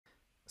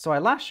So I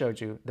last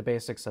showed you the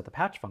basics of the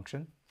patch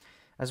function,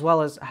 as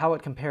well as how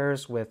it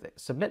compares with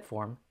submit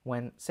form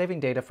when saving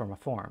data from a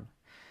form.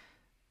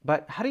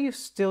 But how do you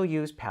still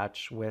use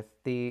patch with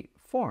the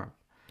form?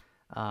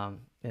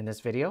 In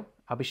this video,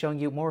 I'll be showing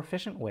you more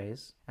efficient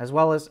ways, as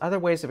well as other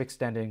ways of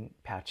extending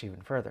patch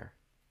even further.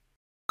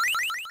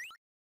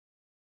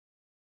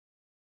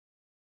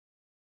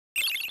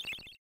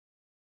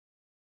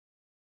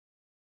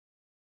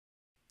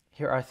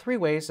 Here are 3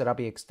 ways that I'll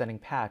be extending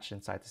patch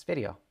inside this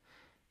video.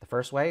 The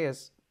first way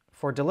is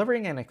for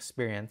delivering an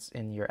experience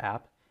in your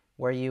app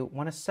where you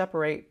want to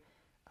separate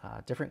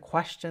different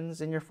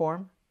questions in your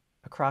form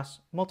across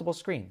multiple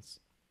screens.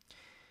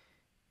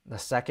 The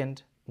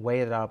second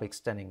way that I'll be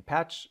extending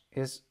patch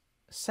is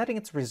setting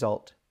its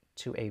result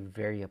to a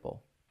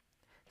variable.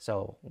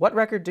 So what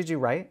record did you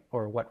write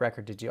or what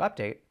record did you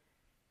update?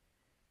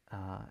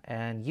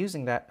 And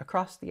using that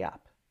across the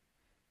app.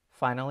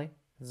 Finally,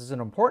 this is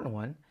an important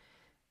one.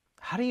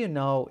 How do you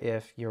know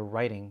if your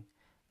writing,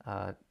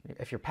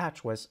 if your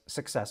patch was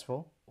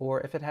successful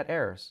or if it had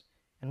errors?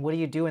 And what do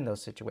you do in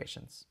those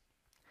situations?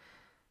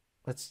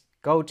 Let's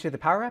go to the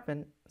Power App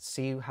and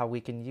see how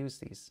we can use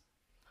these.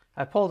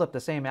 I pulled up the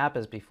same app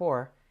as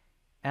before,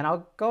 and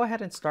I'll go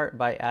ahead and start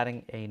by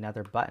adding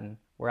another button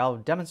where I'll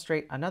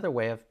demonstrate another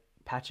way of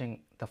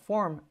patching the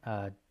form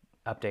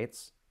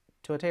updates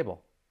to a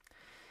table.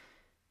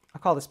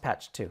 I'll call this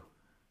patch 2.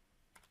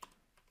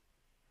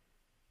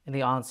 In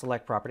the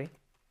onSelect property,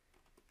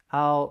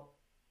 I'll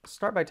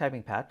start by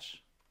typing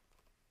patch,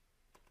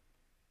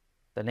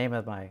 the name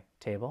of my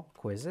table,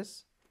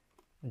 quizzes,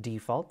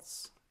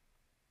 defaults,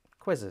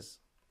 quizzes.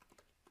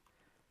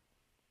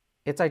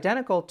 It's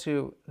identical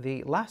to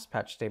the last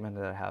patch statement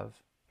that I have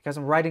because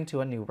I'm writing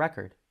to a new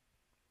record.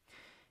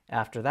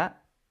 After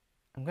that,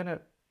 I'm going to,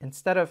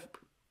 instead of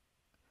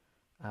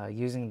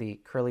using the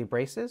curly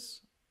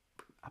braces,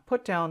 I'll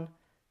put down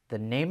the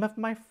name of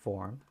my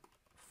form,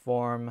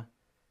 form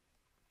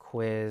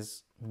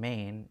quiz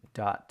main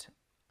dot,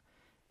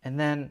 and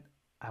then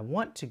I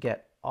want to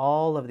get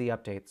all of the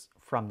updates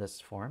from this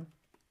form,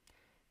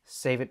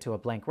 save it to a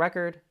blank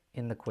record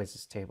in the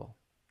quizzes table.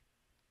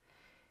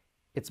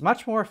 It's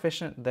much more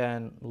efficient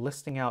than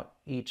listing out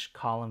each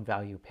column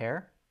value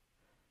pair,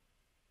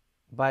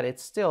 but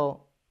it's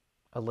still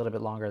a little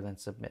bit longer than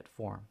submit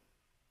form.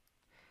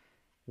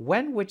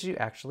 When would you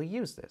actually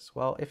use this?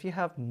 Well, if you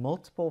have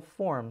multiple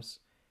forms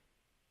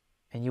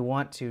and you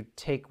want to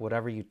take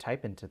whatever you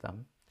type into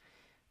them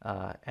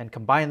and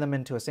combine them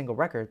into a single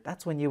record,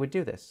 that's when you would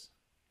do this.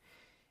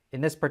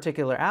 In this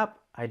particular app,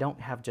 I don't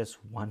have just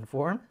one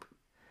form.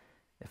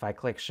 If I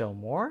click Show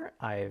More,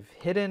 I've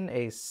hidden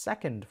a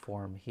second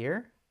form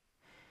here.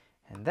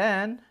 And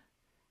then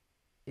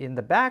in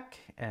the back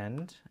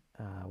end,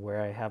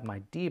 where I have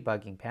my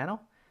debugging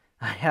panel,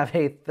 I have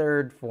a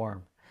third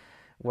form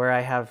where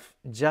I have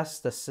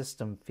just the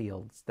system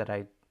fields that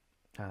I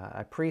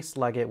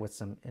pre-slug it with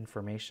some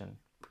information.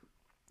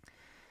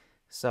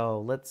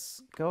 So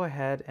let's go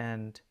ahead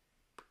and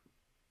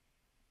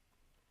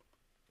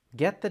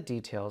get the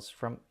details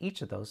from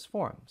each of those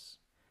forms.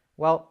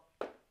 Well,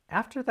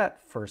 after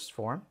that first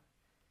form,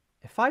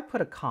 if I put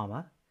a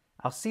comma,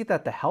 I'll see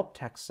that the help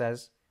text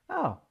says,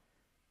 oh,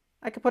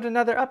 I could put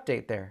another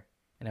update there.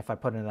 And if I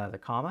put another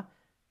comma,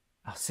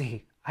 I'll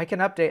see I can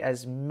update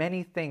as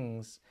many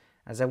things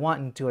as I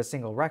want into a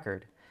single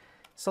record.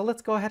 So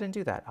let's go ahead and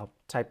do that. I'll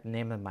type the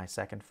name of my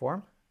second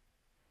form,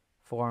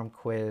 form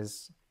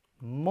quiz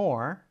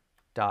more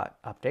dot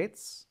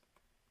updates,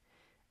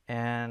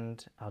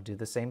 and I'll do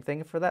the same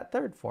thing for that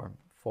third form,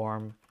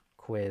 form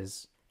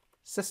quiz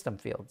system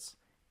fields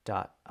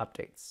dot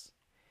updates.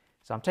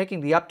 So I'm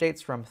taking the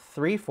updates from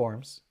 3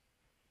 forms,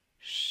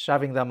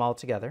 shoving them all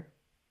together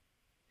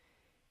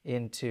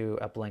into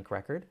a blank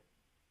record,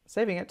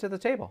 saving it to the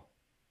table.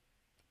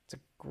 It's a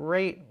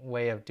great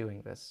way of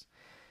doing this.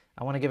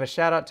 I want to give a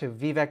shout out to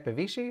Vivek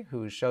Bavishi,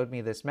 who showed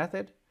me this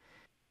method.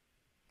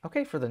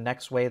 Okay, for the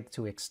next way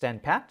to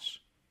extend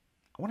patch,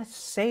 I want to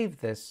save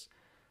this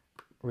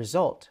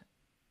result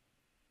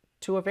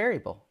to a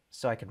variable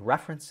so I can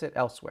reference it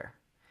elsewhere.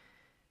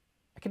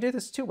 I can do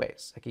this 2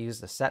 ways. I can use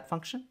the set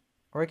function,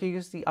 or I can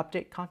use the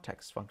update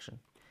context function.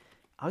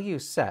 I'll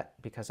use set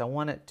because I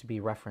want it to be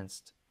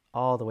referenced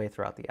all the way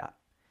throughout the app.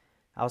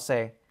 I'll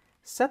say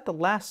set the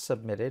last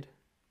submitted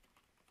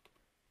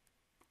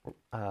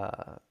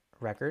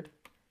record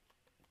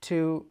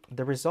to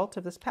the result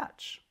of this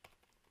patch.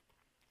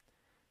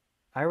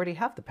 I already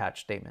have the patch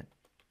statement.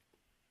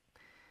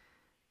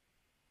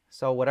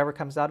 So whatever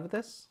comes out of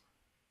this,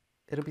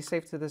 it'll be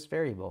saved to this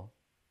variable.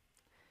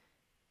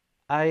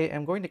 I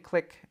am going to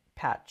click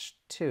patch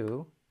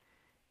 2,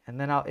 and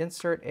then I'll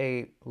insert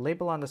a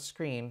label on the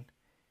screen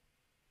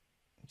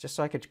just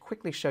so I could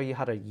quickly show you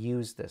how to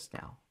use this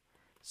now.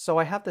 So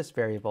I have this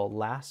variable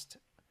last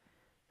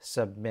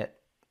submitted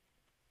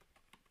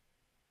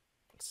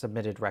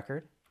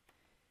record.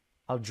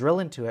 I'll drill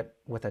into it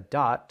with a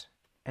dot,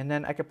 and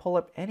then I could pull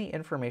up any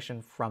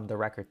information from the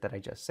record that I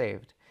just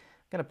saved.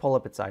 I'm going to pull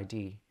up its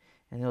ID,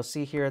 and you'll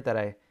see here that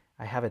I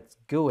have its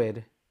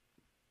GUID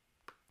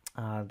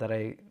that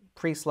I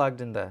pre-slugged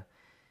in the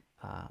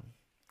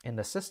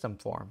system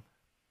form.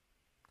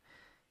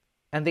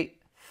 And the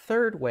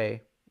third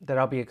way that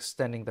I'll be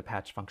extending the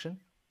patch function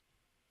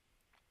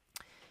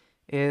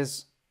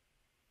is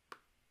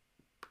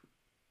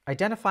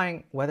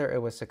identifying whether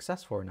it was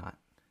successful or not.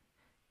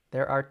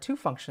 There are two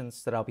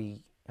functions that I'll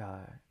be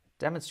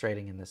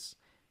demonstrating in this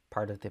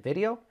part of the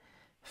video.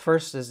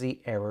 First is the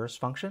errors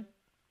function,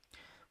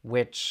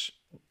 which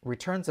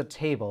returns a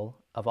table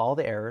of all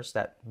the errors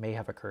that may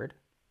have occurred,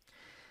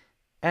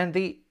 and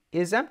the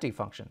isEmpty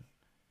function.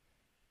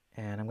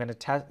 And I'm going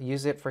to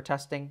use it for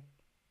testing,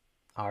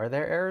 are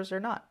there errors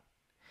or not?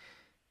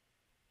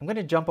 I'm going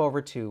to jump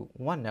over to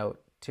OneNote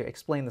to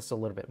explain this a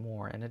little bit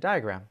more in a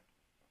diagram.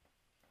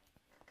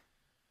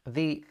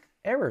 The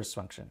errors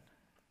function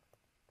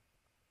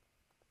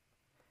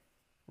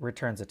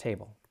returns a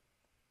table.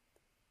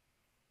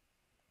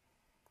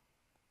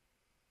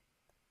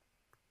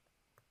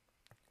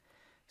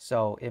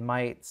 So it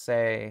might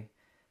say,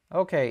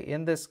 okay,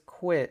 in this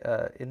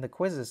in the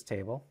quizzes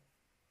table,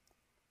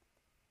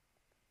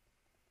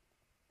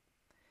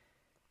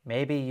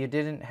 maybe you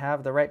didn't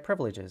have the right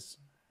privileges.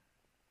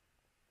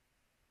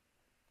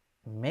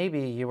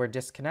 Maybe you were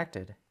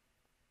disconnected.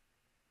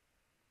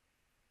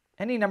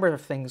 Any number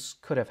of things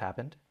could have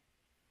happened.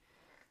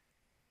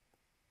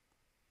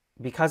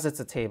 Because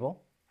it's a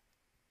table,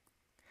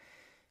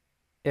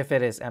 if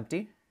it is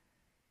empty,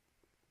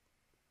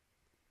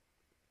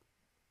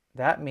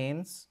 that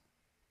means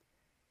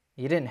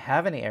you didn't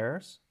have any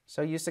errors,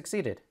 so you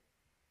succeeded.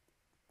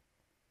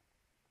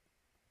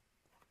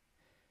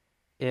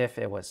 If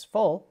it was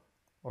full,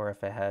 or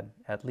if it had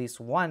at least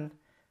one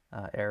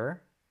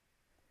error,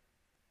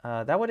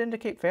 that would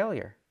indicate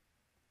failure.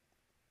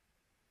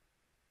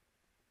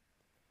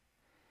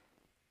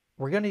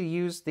 We're going to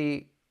use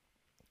the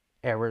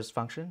errors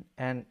function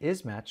and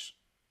isMatch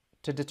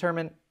to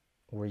determine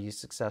were you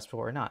successful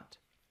or not.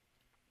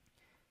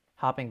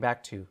 Hopping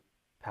back to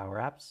Power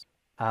Apps,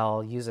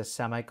 I'll use a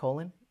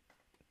semicolon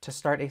to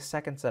start a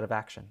second set of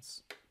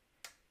actions.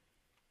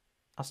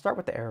 I'll start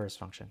with the errors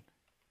function.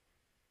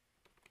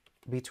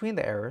 Between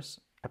the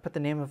errors, I put the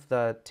name of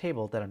the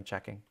table that I'm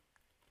checking,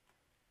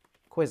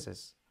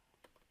 quizzes.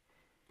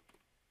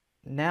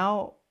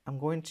 Now I'm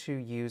going to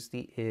use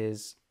the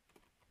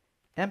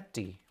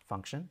isEmpty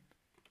function.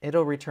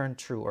 It'll return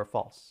true or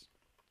false.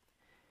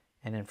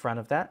 And in front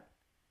of that,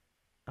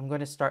 I'm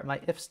going to start my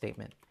if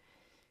statement.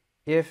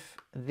 If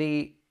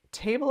the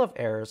table of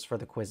errors for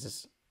the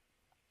quizzes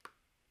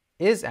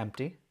is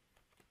empty,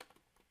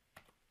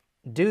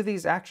 do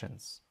these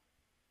actions.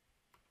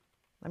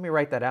 Let me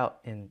write that out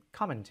in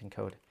commenting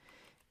code.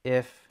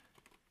 If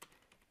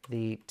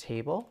the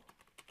table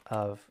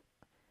of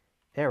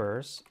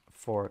errors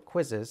for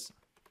quizzes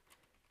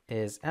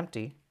is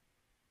empty,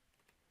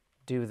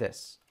 do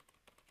this.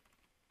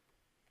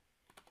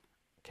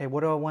 Okay,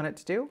 what do I want it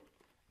to do?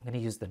 I'm going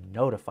to use the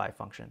notify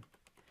function.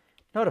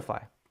 Notify.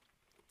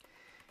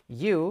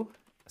 You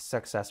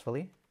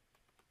successfully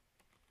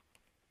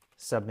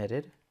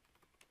submitted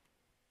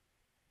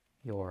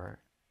your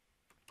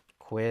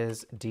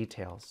quiz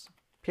details,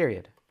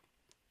 period.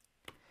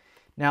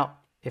 Now,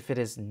 if it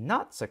is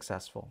not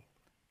successful,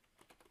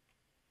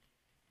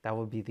 that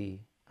would be the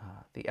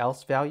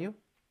else value.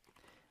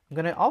 I'm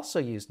going to also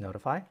use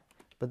notify,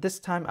 but this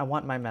time I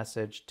want my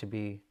message to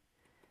be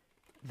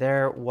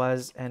there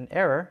was an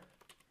error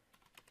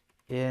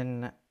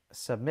in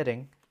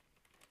submitting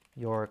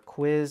your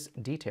quiz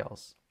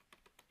details.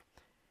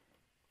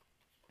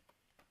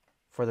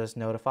 For this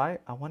notify,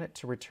 I want it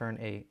to return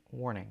a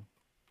warning.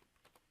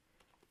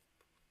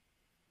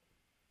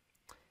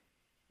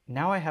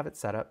 Now I have it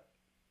set up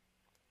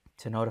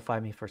to notify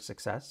me for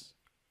success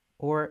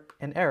or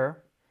an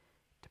error,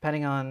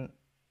 depending on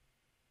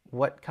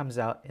what comes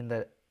out in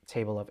the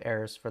table of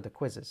errors for the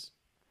quizzes.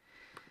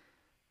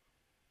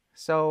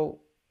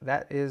 So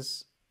that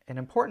is an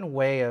important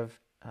way of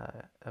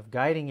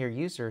guiding your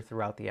user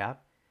throughout the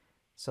app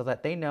so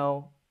that they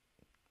know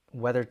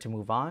whether to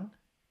move on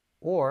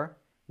or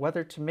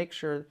whether to make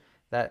sure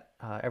that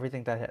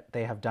everything that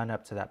they have done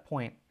up to that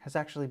point has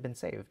actually been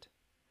saved.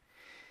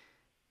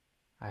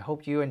 I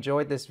hope you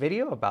enjoyed this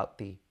video about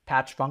the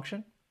patch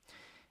function.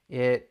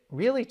 It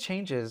really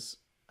changes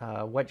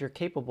what you're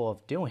capable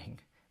of doing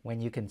when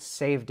you can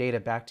save data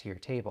back to your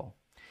table.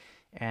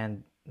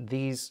 And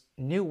these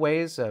new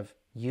ways of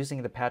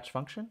using the patch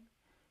function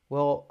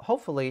will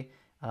hopefully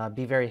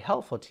be very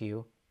helpful to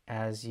you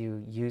as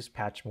you use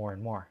patch more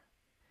and more.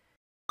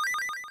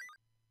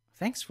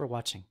 Thanks for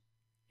watching.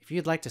 If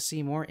you'd like to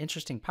see more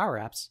interesting Power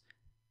Apps,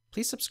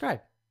 please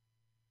subscribe.